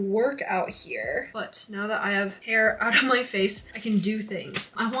hard work out here, but now that I have hair out of my face, I can do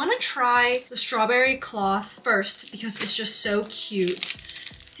things. I want to try the strawberry cloth first because it's just so cute.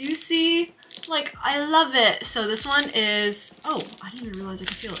 Do you see? Like, I love it. So this one is, oh, I didn't even realize I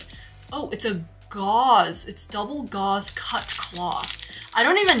could feel it. Oh, it's a gauze. It's double gauze cut cloth. I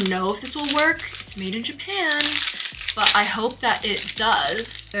don't even know if this will work. It's made in Japan, but I hope that it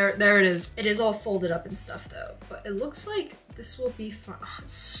does. There it is. It is all folded up and stuff though, but it looks like this will be fun. Oh,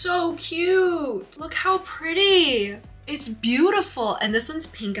 it's so cute. Look how pretty. It's beautiful. And this one's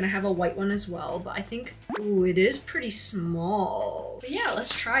pink and I have a white one as well, but I think, ooh, it is pretty small. But yeah,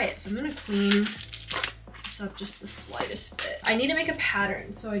 let's try it. So I'm gonna clean this up just the slightest bit. I need to make a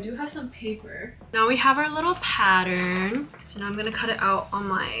pattern, so I do have some paper. Now we have our little pattern. So now I'm gonna cut it out on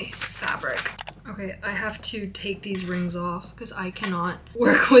my fabric. Okay, I have to take these rings off because I cannot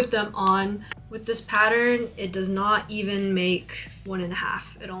work with them on. With this pattern, it does not even make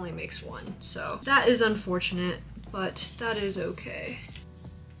 1.5. It only makes 1. So that is unfortunate, but that is okay.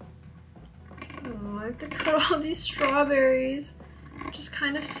 Oh, I have to cut all these strawberries. Just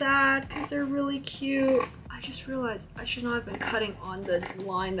kind of sad because they're really cute. I just realized I should not have been cutting on the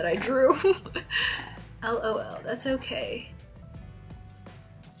line that I drew. LOL, that's okay.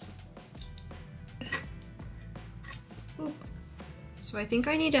 Oop. So I think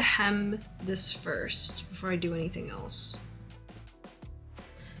I need to hem this first before I do anything else.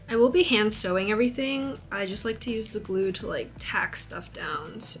 I will be hand sewing everything. I just like to use the glue to like tack stuff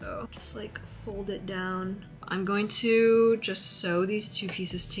down. So just like fold it down. I'm going to just sew these two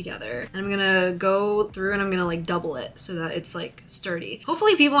pieces together. And I'm gonna go through and I'm gonna like double it so that it's like sturdy.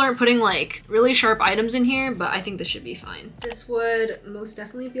 Hopefully people aren't putting like really sharp items in here, but I think this should be fine. This would most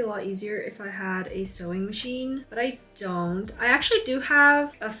definitely be a lot easier if I had a sewing machine, but I don't. I actually do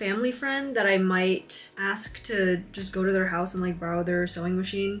have a family friend that I might ask to just go to their house and like borrow their sewing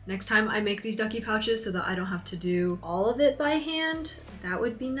machine next time I make these ducky pouches so that I don't have to do all of it by hand. That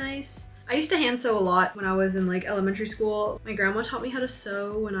would be nice. I used to hand sew a lot when I was in like elementary school. My grandma taught me how to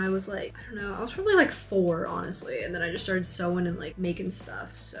sew when I was like, I don't know, I was probably like 4 honestly, and then I just started sewing and like making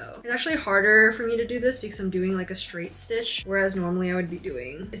stuff. So it's actually harder for me to do this because I'm doing like a straight stitch, whereas normally I would be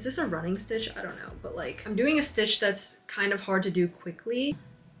doing, is this a running stitch? I don't know, but like I'm doing a stitch that's kind of hard to do quickly.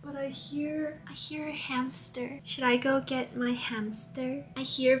 But I hear a hamster. Should I go get my hamster? I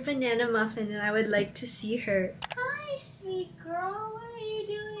hear Banana Muffin and I would like to see her. Hi, sweet girl, what are you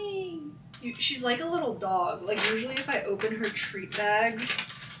doing? She's like a little dog. Like usually if I open her treat bag,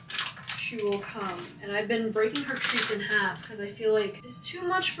 she will come. And I've been breaking her treats in half because I feel like it's too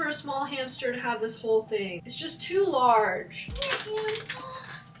much for a small hamster to have this whole thing. It's just too large.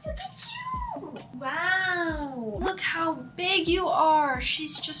 Look at you! Wow! Look how big you are!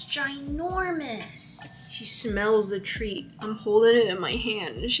 She's just ginormous. She smells the treat. I'm holding it in my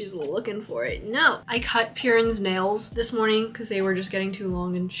hand and she's looking for it. No! I cut Purin's nails this morning because they were just getting too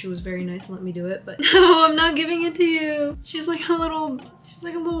long and she was very nice and let me do it, but no, I'm not giving it to you. She's like a little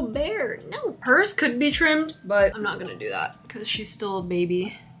bear. No! Hers could be trimmed, but I'm not gonna do that because she's still a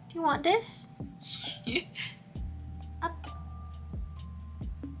baby. Do you want this? Up.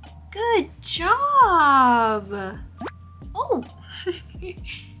 Good job! Oh!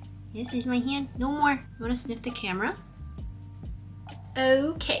 This is my hand. No more. You wanna sniff the camera?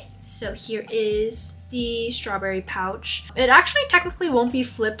 Okay. So here is the strawberry pouch. It actually technically won't be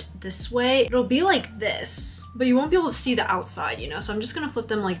flipped this way. It'll be like this, but you won't be able to see the outside, you know? So I'm just gonna flip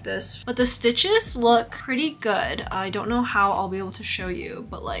them like this. But the stitches look pretty good. I don't know how I'll be able to show you,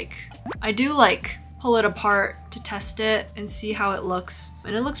 but like, I do like pull it apart to test it and see how it looks.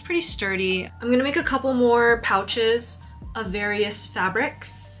 And it looks pretty sturdy. I'm gonna make a couple more pouches of various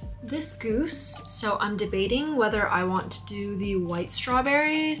fabrics. This goose, so I'm debating whether I want to do the white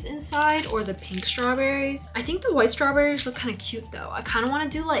strawberries inside or the pink strawberries. I think the white strawberries look kind of cute though. I kind of want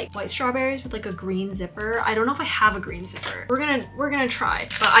to do like white strawberries with like a green zipper. I don't know if I have a green zipper. We're gonna try.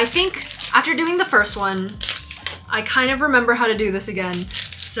 But I think after doing the first one, I kind of remember how to do this again.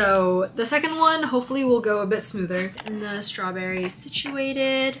 So the second one hopefully will go a bit smoother. And the strawberry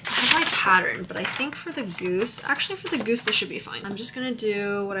situated. I have my pattern, but I think for the goose, actually for the goose, this should be fine. I'm just gonna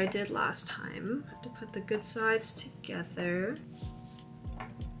do what I did last time to put the good sides together.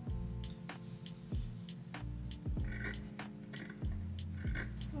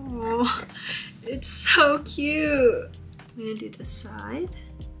 Oh, it's so cute. I'm gonna do this side.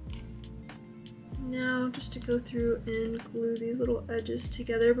 Now just to go through and glue these little edges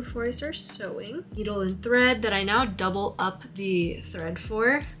together before I start sewing. Needle and thread that I now double up the thread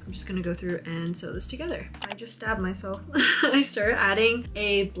for. I'm just gonna go through and sew this together. I just stabbed myself. I started adding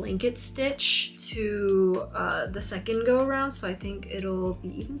a blanket stitch to the second go around, so I think it'll be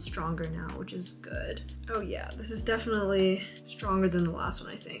even stronger now, which is good. Oh yeah, this is definitely stronger than the last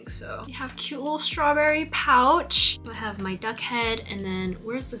one, I think. So we have cute little strawberry pouch. I have my duck head, and then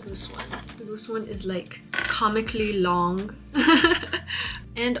where's the goose one? The goose one is like comically long.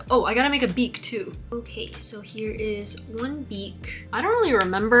 And oh, I gotta make a beak too. Okay, so here is one beak. I don't really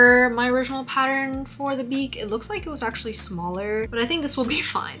remember my original pattern for the beak. It looks like it was actually smaller, but I think this will be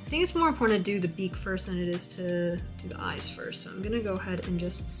fine. I think it's more important to do the beak first than it is to do the eyes first. So I'm gonna go ahead and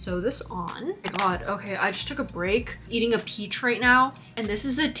just sew this on. Oh my God, okay, I just took a break eating a peach right now, and this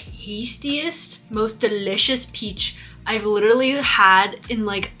is the tastiest, most delicious peach I've literally had in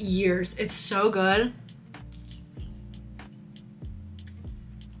like years. It's so good.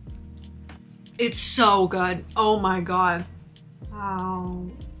 It's so good. Oh my God. Wow.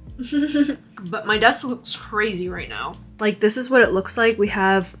 But my desk looks crazy right now. Like, this is what it looks like. We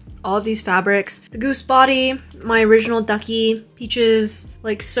have all of these fabrics, the goose body, my original ducky, peaches,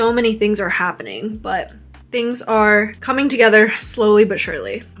 like so many things are happening, but things are coming together slowly but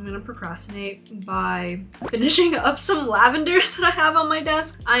surely. I'm gonna procrastinate by finishing up some lavenders that I have on my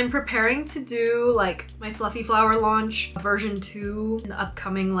desk. I'm preparing to do like my fluffy flower launch version 2 in the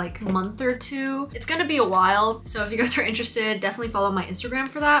upcoming like month or two. It's gonna be a while, so if you guys are interested, definitely follow my Instagram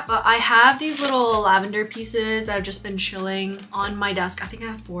for that. But I have these little lavender pieces that have just been chilling on my desk. I think I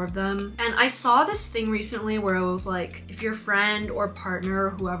have 4 of them. And I saw this thing recently where it was like, if your friend or partner or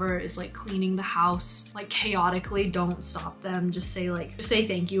whoever is like cleaning the house, like chaotically, don't stop them. Just say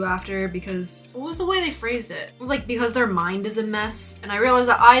thank you after, because what was the way they phrased it? It was like, because their mind is a mess. And I realized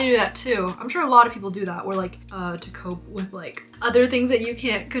that I do that too. I'm sure a lot of people do that, where like to cope with like other things that you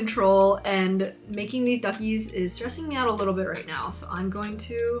can't control, and making these duckies is stressing me out a little bit right now. So I'm going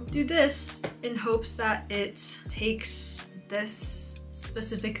to do this in hopes that it takes this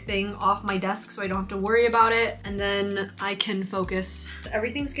specific thing off my desk so I don't have to worry about it, and then I can focus.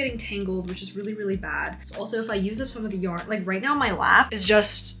 Everything's getting tangled, which is really, really bad. So also, if I use up some of the yarn, like right now my lap is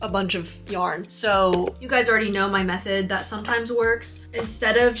just a bunch of yarn. So you guys already know my method that sometimes works.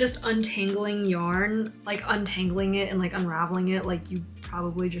 Instead of just untangling yarn, like untangling it and like unraveling it like you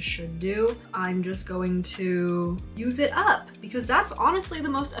probably just should do, I'm just going to use it up, because that's honestly the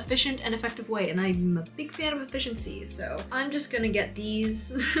most efficient and effective way, and I'm a big fan of efficiency. So I'm just gonna get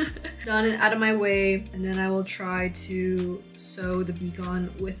these done and out of my way, and then I will try to sew the beak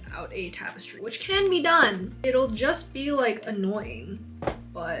on without a tapestry, which can be done. It'll just be like annoying,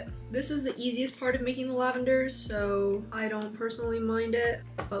 but this is the easiest part of making the lavenders, so I don't personally mind it.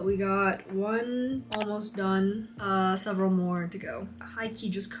 But we got one almost done, several more to go. High-key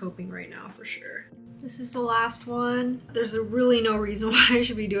just coping right now for sure. This is the last one. There's really no reason why I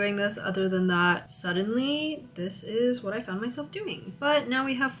should be doing this other than that suddenly this is what I found myself doing. But now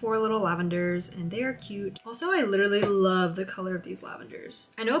we have 4 little lavenders, and they are cute. Also, I literally love the color of these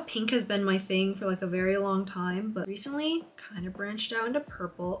lavenders. I know pink has been my thing for like a very long time, but recently kind of branched out into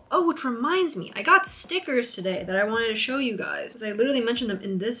purple. Oh, which reminds me, I got stickers today that I wanted to show you guys, because I literally mentioned them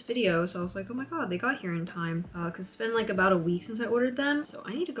in this video, so I was like, oh my God, they got here in time, because it's been like about a week since I ordered them, so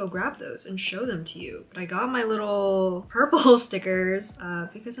I need to go grab those and show them to you. But I got my little purple stickers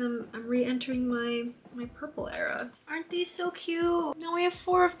because I'm re-entering my my purple era. Aren't these so cute? Now we have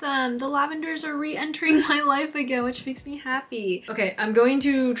 4 of them. The lavenders are re-entering my life again, which makes me happy. Okay, I'm going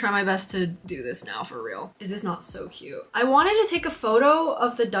to try my best to do this now for real. Is this not so cute? I wanted to take a photo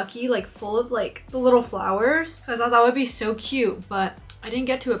of the ducky like full of like the little flowers, because I thought that would be so cute, but I didn't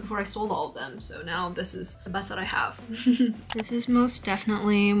get to it before I sold all of them, so now this is the best that I have. This is most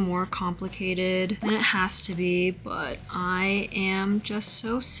definitely more complicated than it has to be, but I am just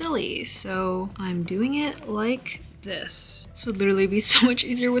so silly, so I'm doing it like this. This would literally be so much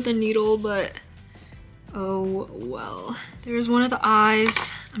easier with a needle, but oh well. There's one of the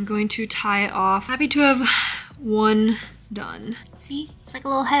eyes. I'm going to tie it off. Happy to have one done. See? It's like a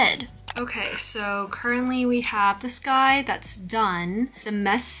little head. Okay, so currently we have this guy that's done. It's a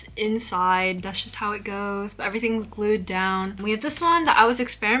mess inside, that's just how it goes, but everything's glued down. We have this one that I was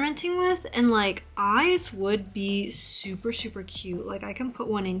experimenting with, and like eyes would be super cute. Like I can put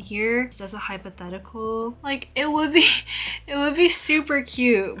one in here just as a hypothetical. Like it would be super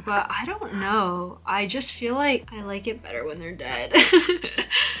cute, but I don't know. I just feel like I like it better when they're dead.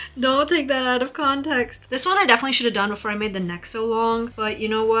 Don't take that out of context. This one I definitely should have done before I made the neck so long, but you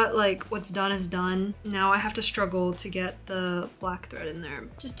know what? Like what's done is done. Now I have to struggle to get the black thread in there.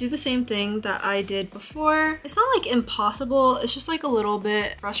 Just do the same thing that I did before. It's not like impossible, it's just like a little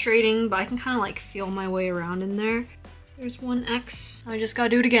bit frustrating, but I can kind of like feel my way around in there. There's one X. I just gotta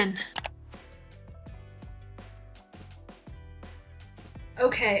do it again.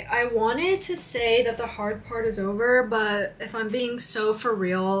 Okay, I wanted to say that the hard part is over, but if I'm being so for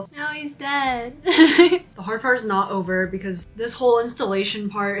real, now he's dead. The hard part is not over because this whole installation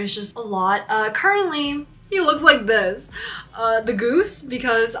part is just a lot. Currently, he looks like this. The goose,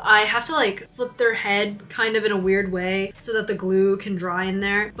 because I have to like flip their head kind of in a weird way so that the glue can dry in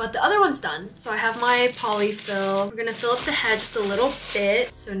there. But the other one's done. So I have my polyfill. We're gonna fill up the head just a little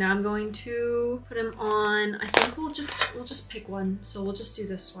bit. So now I'm going to put him on. I think we'll just pick one. So we'll just do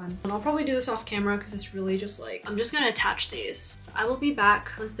this one. And I'll probably do this off camera because it's really just like, I'm just gonna attach these. So I will be back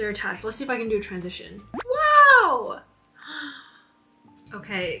once they're attached. Let's see if I can do a transition. Wow!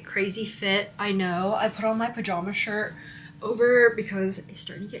 Okay, crazy fit, I know. I put on my pajama shirt over because it's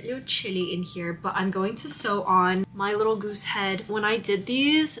starting to get a little chilly in here, but I'm going to sew on my little goose head. When I did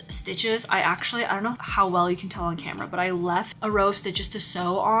these stitches, I don't know how well you can tell on camera, but I left a row of stitches to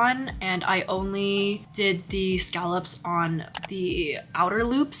sew on, and I only did the scallops on the outer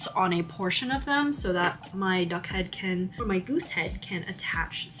loops on a portion of them so that my duck head or my goose head can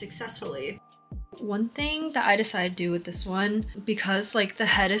attach successfully. One thing that I decided to do with this one, because like the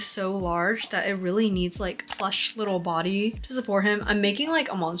head is so large that it really needs like plush little body to support him. I'm making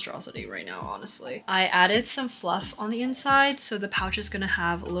like a monstrosity right now, honestly. I added some fluff on the inside, so the pouch is gonna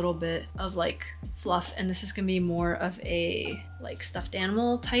have a little bit of like fluff, and this is gonna be more of a like stuffed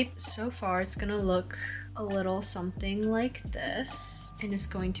animal type. So far it's gonna look a little something like this, and it's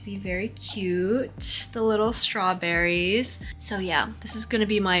going to be very cute. The little strawberries. So yeah, this is gonna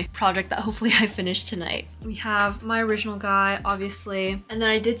be my project that hopefully I finish tonight. We have my original guy, obviously, and then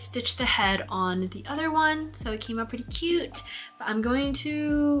I did stitch the head on the other one, so it came out pretty cute. But I'm going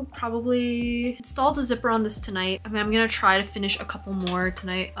to probably install the zipper on this tonight, and then I'm gonna try to finish a couple more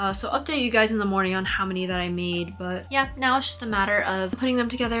tonight. So update you guys in the morning on how many that I made, but yeah, now it's just a matter of putting them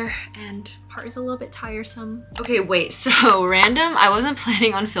together, and part is a little bit tiresome. Okay, wait, so random. I wasn't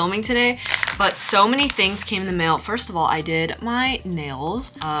planning on filming today, but so many things came in the mail. First of all, I did my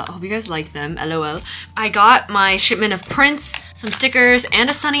nails. I hope you guys like them, LOL. I got my shipment of prints, some stickers, and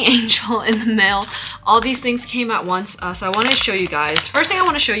a sunny angel in the mail. All these things came at once, so I wanted to show you guys. First thing I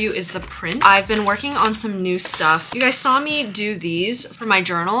want to show you is the print. I've been working on some new stuff. You guys saw me do these for my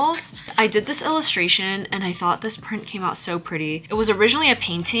journals. I did this illustration, and I thought this print came out so pretty. It was originally a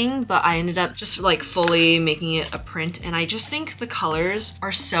painting, but I ended up just like fully making it a print, and I just think the colors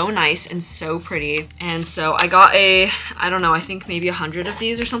are so nice and so pretty. And so I got I don't know, I think maybe 100 of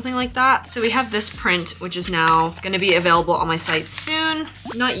these or something like that. So we have this print, which is now gonna be available on my site soon.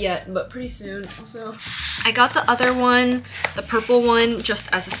 Not yet, but pretty soon. Also, I got the other one, the purple one,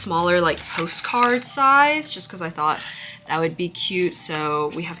 just as a smaller like postcard size, just because I thought that would be cute.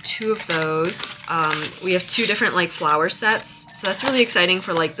 So we have 2 of those. We have 2 different like flower sets, so that's really exciting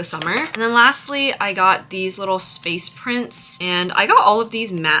for like the summer. And then lastly, I got these little space prints, and I got all of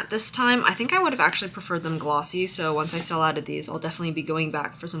these matte this time. I think I would have actually preferred them glossy, so once I sell out of these, I'll definitely be going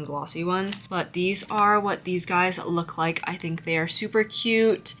back for some glossy ones. But these are what these guys look like. I think they are super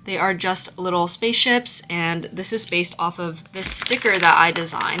cute. They are just little spaceships, and this is based off of this sticker that I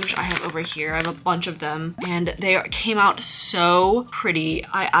designed, which I have over here. I have a bunch of them, and they came out so pretty.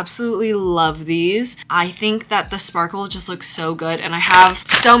 I absolutely love these. I think that the sparkle just looks so good, and I have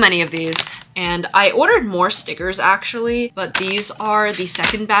so many of these. And I ordered more stickers actually, but these are the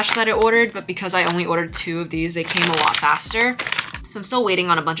second batch that I ordered, but because I only ordered 2 of these, they came a lot faster. So I'm still waiting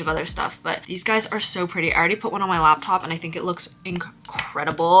on a bunch of other stuff, but these guys are so pretty. I already put one on my laptop and I think it looks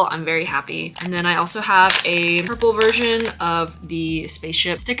incredible. I'm very happy. And then I also have a purple version of the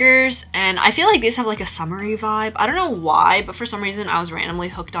spaceship stickers, and I feel like these have like a summery vibe. I don't know why, but for some reason I was randomly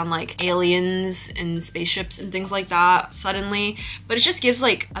hooked on like aliens and spaceships and things like that suddenly, but it just gives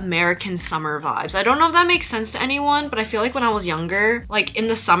like American summer vibes. I don't know if that makes sense to anyone, but I feel like when I was younger, like in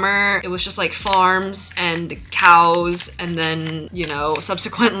the summer, it was just like farms and cows, and then, you know,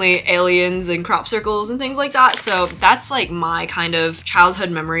 subsequently aliens and crop circles and things like that. So that's like my kind of childhood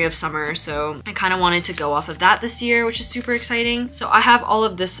memory of summer. So I kind of wanted to go off of that this year, which is super exciting. So I have all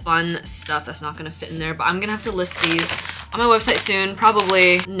of this fun stuff that's not gonna fit in there, but I'm gonna have to list these on my website soon,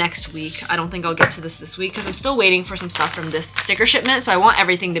 probably next week. I don't think I'll get to this week because I'm still waiting for some stuff from this sticker shipment. So I want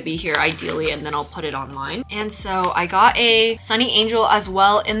everything to be here ideally, and then I'll put it online. And so I got a Sunny Angel as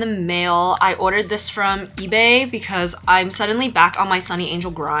well in the mail. I ordered this from eBay because I'm suddenly back on my Sunny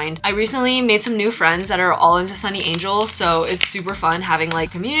Angel grind. I recently made some new friends that are all into Sunny Angel, so it's super fun having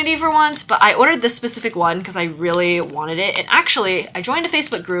like community for once, but I ordered this specific one because I really wanted it. And actually, I joined a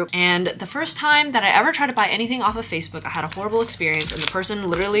Facebook group, and the first time that I ever tried to buy anything off of Facebook, I had a horrible experience, and the person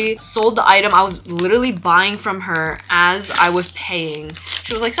literally sold the item I was literally buying from her as I was paying.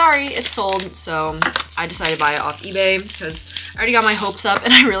 She was like, sorry, it's sold. So I decided to buy it off eBay because I already got my hopes up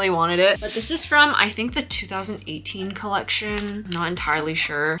and I really wanted it. But this is from, I think, the 2018 collection. I'm not entirely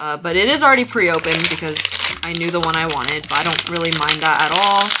sure, but it is already pre-opened because I knew the one I wanted, but I don't really mind that at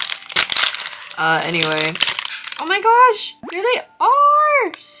all. Anyway, oh my gosh, here they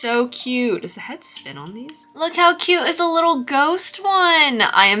are! So cute. Does the head spin on these? Look how cute is the little ghost one.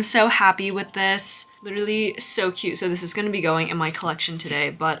 I am so happy with this. Literally so cute. So this is gonna be going in my collection today,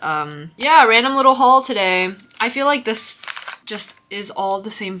 but yeah, random little haul today. I feel like this just is all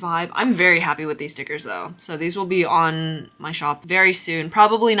the same vibe. I'm very happy with these stickers though. So these will be on my shop very soon.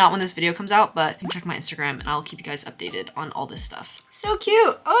 Probably not when this video comes out, but you can check my Instagram and I'll keep you guys updated on all this stuff. So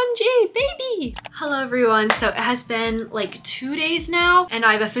cute, OMG, baby. Hello everyone. So it has been like 2 days now and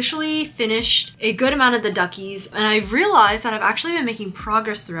I've officially finished a good amount of the duckies, and I've realized that I've actually been making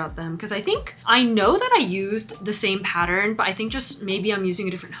progress throughout them because I think I know that I used the same pattern, but I think just maybe I'm using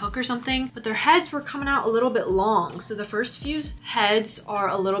a different hook or something, but their heads were coming out a little bit long. So the first few heads are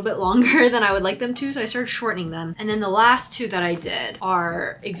a little bit longer than I would like them to, so I started shortening them. And then the last 2 that I did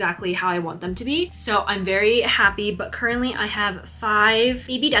are exactly how I want them to be. So I'm very happy, but currently I have 5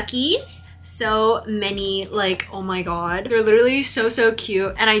 baby duckies. So many, like, oh my god. They're literally so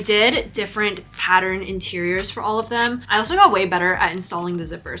cute. And I did different pattern interiors for all of them. I also got way better at installing the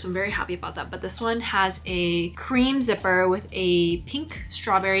zipper, so I'm very happy about that. But this one has a cream zipper with a pink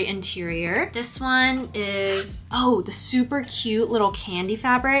strawberry interior. This one is, oh, the super cute little candy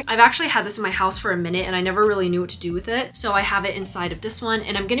fabric. I've actually had this in my house for a minute and I never really knew what to do with it. So I have it inside of this one,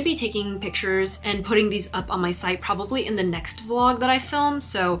 and I'm gonna be taking pictures and putting these up on my site probably in the next vlog that I film.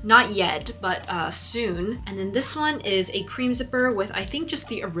 So not yet, but soon. And then this one is a cream zipper with, I think, just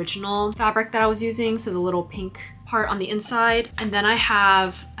the original fabric that I was using, so the little pink part on the inside. And then I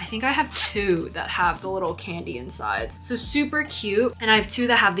think I have 2 that have the little candy insides. So super cute. And I have 2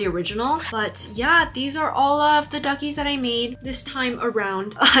 that have the original. But yeah, these are all of the duckies that I made this time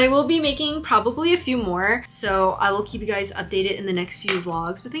around. I will be making probably a few more, so I will keep you guys updated in the next few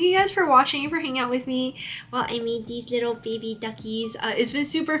vlogs. But thank you guys for watching and for hanging out with me while I made these little baby duckies. It's been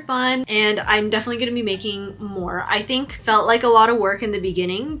super fun, and I'm definitely gonna be making more. I think felt like a lot of work in the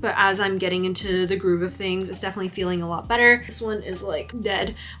beginning, but as I'm getting into the groove of things, it's definitely feeling a lot better. This one is like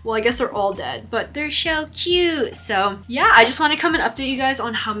dead. Well, I guess they're all dead, but they're so cute. So yeah, I just want to come and update you guys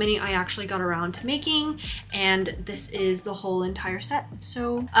on how many I actually got around to making, and this is the whole entire set.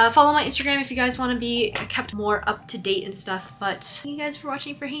 So follow my Instagram if you guys want to be kept more up to date and stuff. But thank you guys for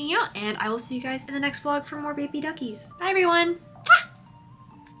watching, for hanging out, and I will see you guys in the next vlog for more baby duckies. Bye everyone.